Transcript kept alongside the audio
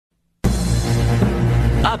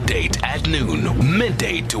Update at noon,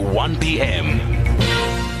 midday to 1 p.m.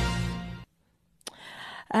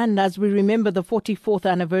 And as we remember the 44th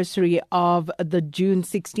anniversary of the June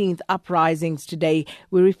 16th uprisings today,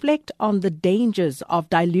 we reflect on the dangers of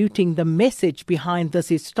diluting the message behind this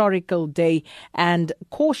historical day and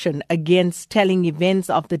caution against telling events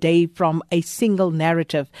of the day from a single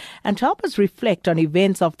narrative. And to help us reflect on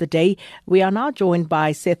events of the day, we are now joined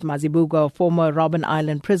by Seth Mazibuko, former Robben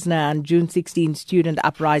Island prisoner and June 16 student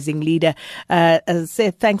uprising leader.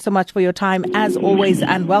 Seth, thanks so much for your time as always,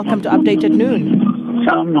 and welcome to Update at Noon.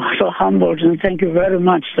 I'm so humbled, and thank you very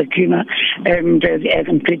much, Sakina, and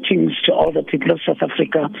greetings to all the people of South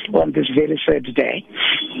Africa on this very sad day.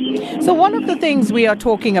 So one of the things we are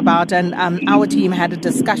talking about, and our team had a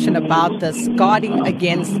discussion about this, guarding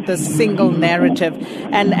against the single narrative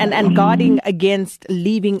and guarding against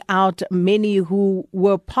leaving out many who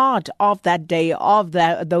were part of that day, of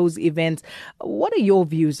those events. What are your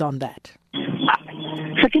views on that?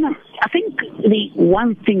 Sakina, I think the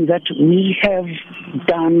one thing that we have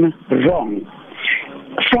done wrong,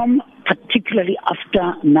 from particularly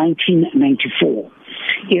after 1994,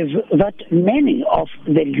 is that many of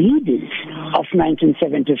the leaders of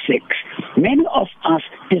 1976, many of us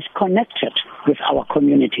disconnected with our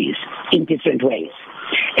communities in different ways.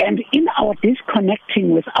 And in our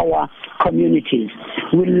disconnecting with our communities,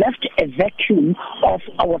 we left a vacuum of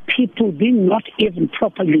our people being not even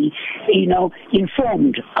properly,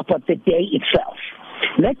 informed about the day itself.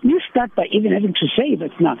 Let me start by even having to say that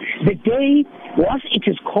now, the day, once it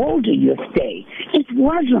is called a youth day, it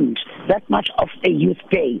wasn't that much of a youth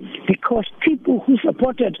day, because people who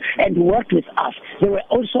supported and worked with us, there were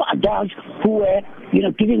also adults who were,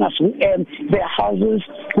 giving us their houses,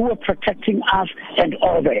 who were protecting us and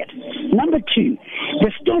all that. Number two,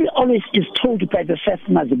 the story always is told by the Seth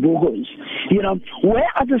Mazibukos. Where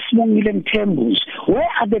are the small million temples? Where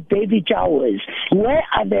are the baby showers? Where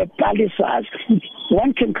are the palisades?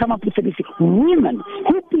 One can come up with a list of women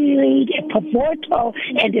who played a pivotal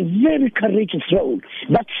and a very courageous role.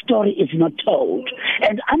 That story is not told.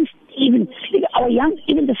 And even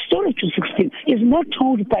the story of 2016 is not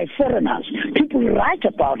told by foreigners. People write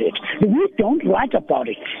about it. We don't write about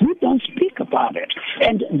it. We don't speak about it.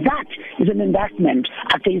 And that is an indictment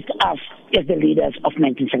against us as the leaders of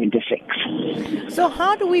 1976. So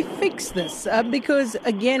how do we fix this? Because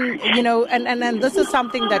again, and this is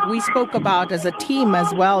something that we spoke about as a team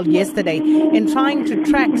as well yesterday in trying to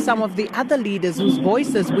track some of the other leaders whose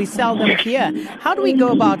voices we seldom hear. How do we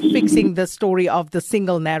go about fixing the story of the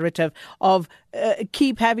single narrative of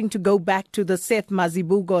keep having to go back to the Seth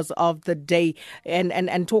Mazibukos of the day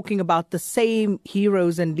and talking about the same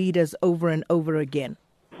heroes and leaders over and over again?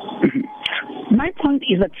 My point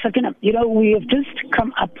is that, we have just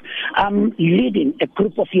come up leading a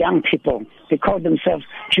group of young people. They call themselves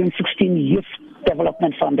June 16 Youth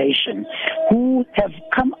Development Foundation, who have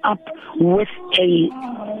come up with a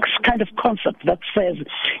kind of concept that says,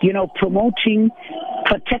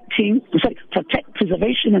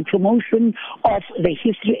 preservation and promotion of the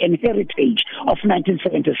history and heritage of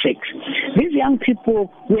 1976. These young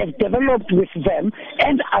people, we have developed with them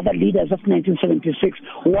and other leaders of 1976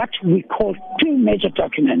 what we call two major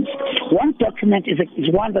documents. One document is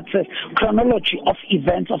one that says chronology of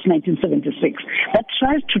events of 1976, that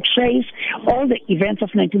tries to trace all the events of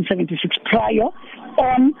 1976 prior,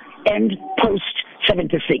 on, and post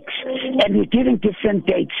 76, and we're giving different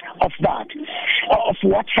dates of that, of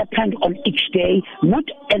what happened on each day.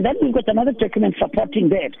 And then we've got another document supporting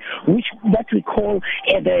that we call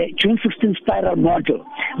the June 16 spiral model.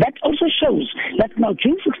 That also shows that now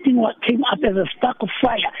June 16 came up as a spark of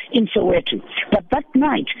fire in Soweto, but that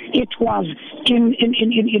night it was in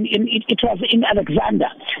Alexander.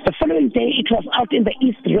 The following day it was out in the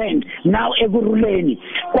East Rand, now Eguruleni,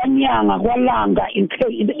 Kwanyanga, Kwalanga in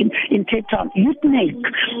Cape Town.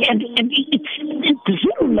 And it's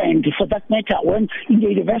Zululand, for that matter, when in the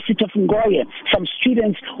University of Ngoye, some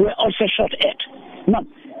students were also shot at. Now,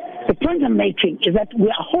 the point I'm making is that we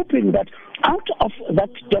are hoping that out of that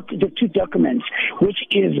the two documents, which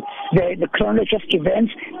is the chronology of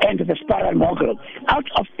events and the spiral model, out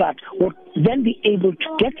of that we'll then be able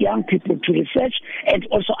to get young people to research and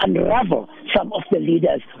also unravel some of the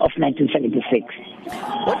leaders of 1976.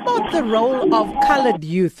 What about the role of colored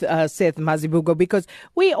youth, Seth Mazibuko? Because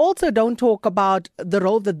we also don't talk about the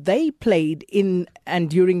role that they played in and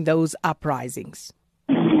during those uprisings.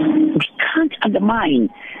 We can't undermine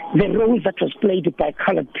the role that was played by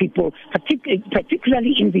colored people,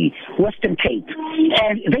 particularly in the Western Cape.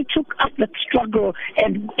 And they took up that struggle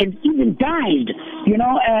and even died.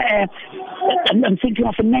 I'm thinking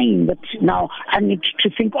of a name that now I need to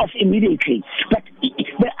think of immediately. But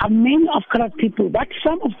there are many of colored people, but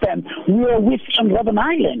some of them were with on Robben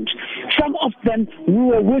Island. Some of them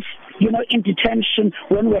were with in detention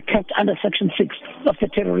when we were kept under Section 6 of the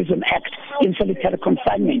Terrorism Act in solitary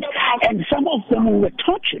confinement. And some of them were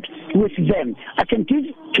tortured with them. I can give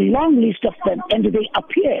a long list of them, and they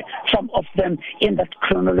appear, some of them, in that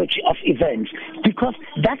chronology of events. Because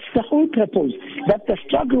that's the whole purpose, that the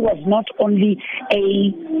struggle was not only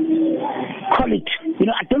call it,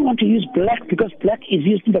 I don't want to use black because black is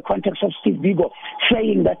used in the context of Steve Biko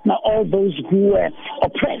saying that now all those who were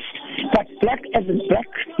oppressed, but black as in black,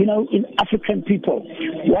 in African people.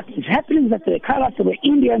 What is happening is that the colors, the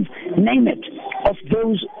Indians, name it, of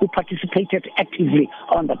those who participated actively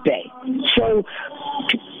on the day. So,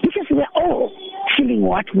 because we're all feeling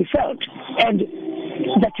what we felt, and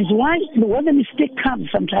that is why where the mistake comes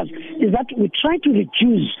sometimes is that we try to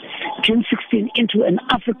reduce June 16 into an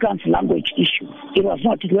Afrikaans language issue. It was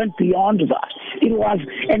not. It went beyond that. It was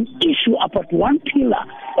an issue about one pillar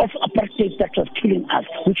of apartheid that was killing us,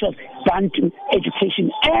 which was Bantu education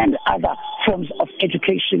and other forms of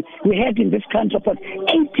education. We had in this country about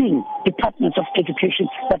 18 departments of education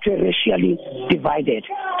that were racially divided.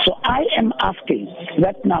 So I am asking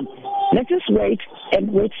that now, let us wait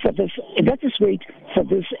for this. Let us wait for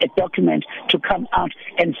this document to come out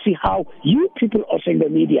and see how you people also in the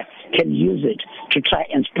media can use it to try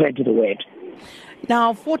and spread the word.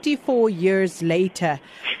 Now, 44 years later,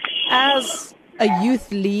 as a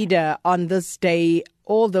youth leader on this day,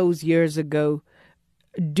 all those years ago,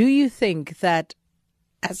 do you think that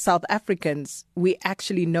as South Africans, we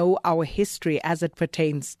actually know our history as it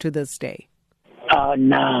pertains to this day? Oh,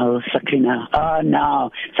 no, Sakina. Oh, no,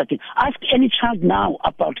 Sakina. Ask any child now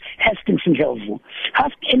about Hastings Ndlovu.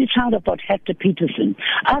 Ask any child about Hector Peterson.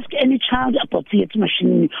 Ask any child about Seth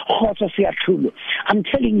Mazibuko. I'm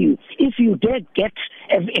telling you, if you dare get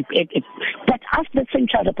but ask that same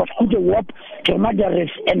child about Udewop,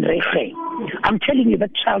 Germadaris, and Reche. I'm telling you,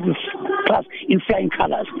 that child is class in flying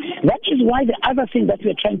colors. That is why the other thing that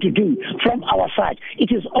we're trying to do from our side,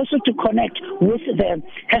 it is also to connect with the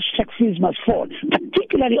hashtag Fees Must Fall,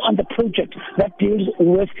 particularly on the project that deals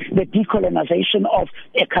with the decolonization of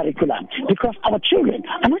a curriculum. Because our children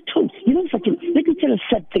are not told, let me tell a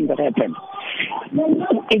sad thing that happened.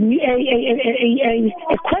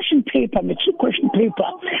 A question paper, matric question paper,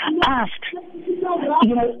 asked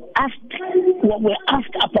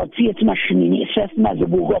about Seth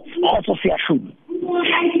Mazibuko,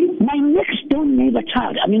 my next door neighbor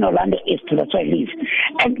child, I'm in Orlando East, that's where I live,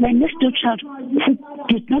 and my next door child who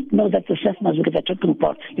did not know that the Seth Mazibuko they're talking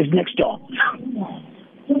about is next door.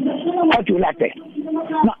 How do you like that?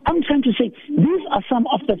 Now, I'm trying to say, these are some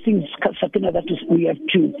of the things, Sakina, that we have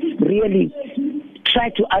to really try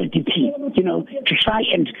to RDP, to try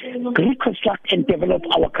and reconstruct and develop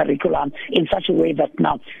our curriculum in such a way that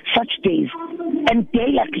now such days, and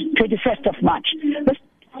day like 21st of March,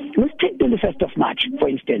 let's take the 21st of March, for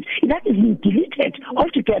instance. That has been deleted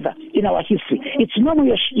altogether in our history. It's no more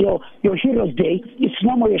your Heroes' Day. It's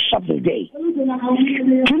no more your Shovel Day.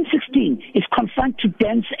 June 16 is confined to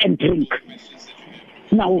dance and drink.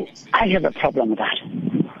 Now, I have a problem with that.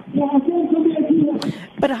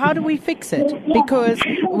 But how do we fix it? Because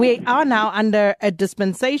we are now under a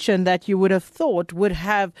dispensation that you would have thought would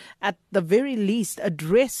have, at the very least,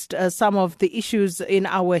 addressed some of the issues in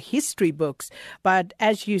our history books. But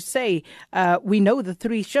as you say, we know the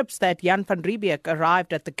 3 ships that Jan van Riebeeck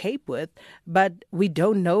arrived at the Cape with, but we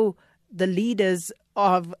don't know the leaders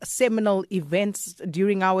of seminal events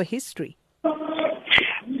during our history.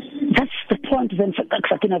 That's the point, then,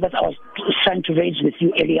 Sakina, that I was trying to raise with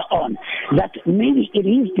you earlier on, that maybe it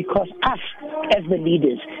is because us, as the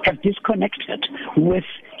leaders, have disconnected with,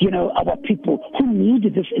 our people who need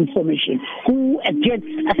this information, who,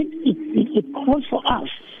 again, I think it calls for us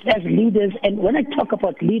as leaders, and when I talk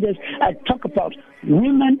about leaders, I talk about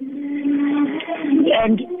women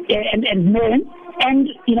and men, and,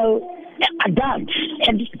 adults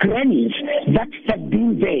and grannies that have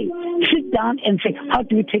been there. Sit down and say, how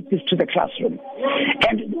do we take this to the classroom?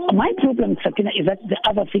 And my problem, Sakina, is that the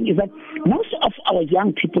other thing is that most of our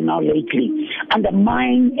young people now lately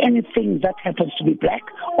undermine anything that happens to be black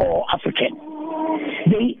or African.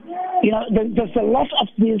 There's a lot of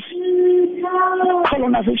this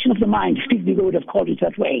colonization of the mind. Steve Biko would have called it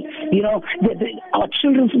that way. Our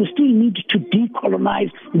children will still need to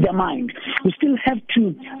decolonize their mind. We still have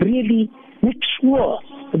to really make sure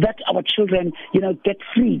that our children, get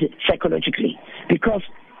freed psychologically. Because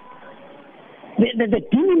the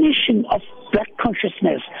diminution of black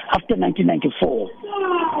consciousness after 1994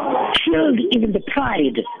 killed even the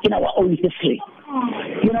pride in our own history.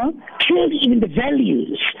 Killed even the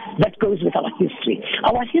values that goes with our history.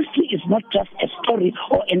 Our history is not just a story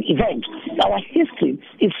or an event. Our history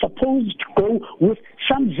is supposed to go with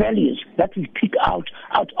some values that we pick out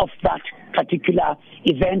of that particular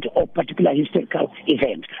event or particular historical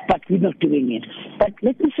event. But we're not doing it. But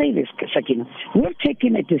let me say this, Sakina. We're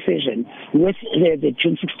taking a decision with the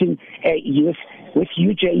June 16 youth, with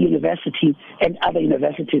UJ University and other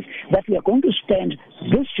universities, that we are going to spend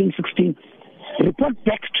this June 16 report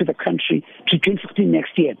back to the country to June 16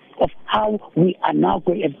 next year of how we are now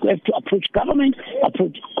going to approach government,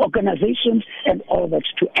 approach organizations and all that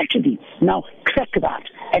to actually now crack that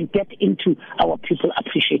and get into our people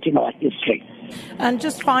appreciating our history. And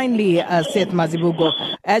just finally, Seth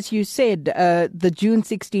Mazibuko, as you said, the June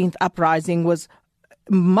 16th uprising was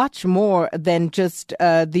much more than just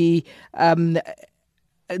the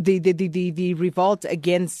revolt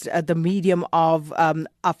against the medium of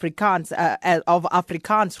Afrikaans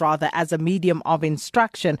as a medium of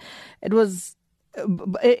instruction. It was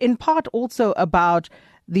in part also about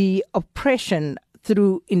the oppression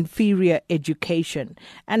through inferior education.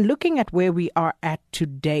 And looking at where we are at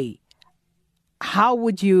today, how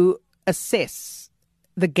would you assess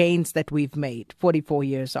the gains that we've made 44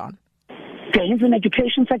 years on? Gains in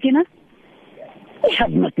education, Sakina? We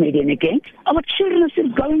have not made any gains. Our children are still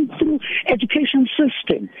going through education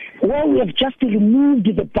system where we have just removed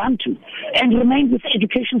the Bantu and remained with the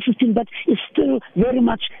education system that is still very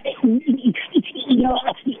much, it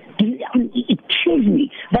kills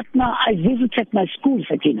me. But now I visited my school,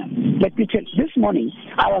 Sakina. Let me tell you, this morning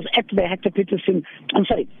I was at the Hector Peterson, I'm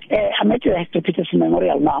at the Hector Peterson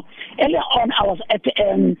Memorial now. Earlier on I was at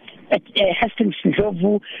Hastings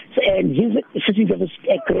Ndlovu and sitting there with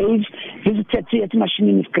graves, visited the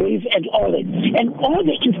Mashinini's grave and all that. And all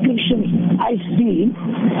the inscriptions I see,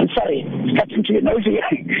 I'm sorry, starting to be noisy.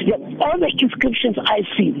 All the inscriptions I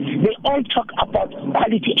see, they all talk about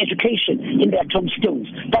quality education in their tombstones.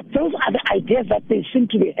 But those are the ideas that they seem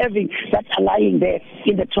to be having that are lying there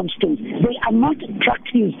in the tombstones. They are not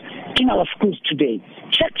practiced in our schools today.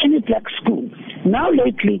 Check any black school. Now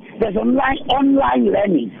lately, there's online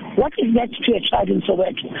learning. What is that to a child in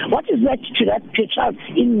Soweto? What is that to a child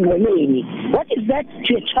in Molweni? What is that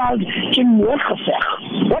to a child in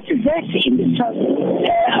Werkgeveg? What is that in the child?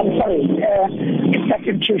 It's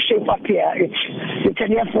starting to shape up here. You can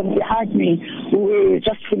hear from behind me. We're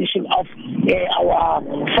just finishing off our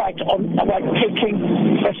fight on about taking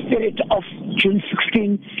the spirit of June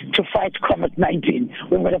 16 to fight COVID-19.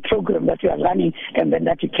 We've got a program that we are running, and then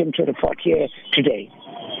that we came to report here today.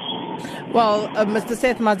 Well, Mr.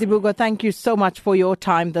 Seth Mazibuko, thank you so much for your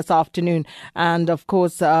time this afternoon. And, of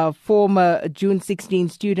course, former June 16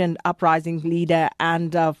 student uprising leader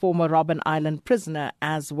and former Robben Island prisoner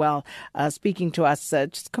as well, speaking to us,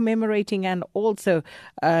 just commemorating and also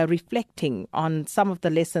reflecting on some of the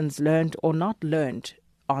lessons learned or not learned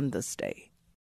on this day.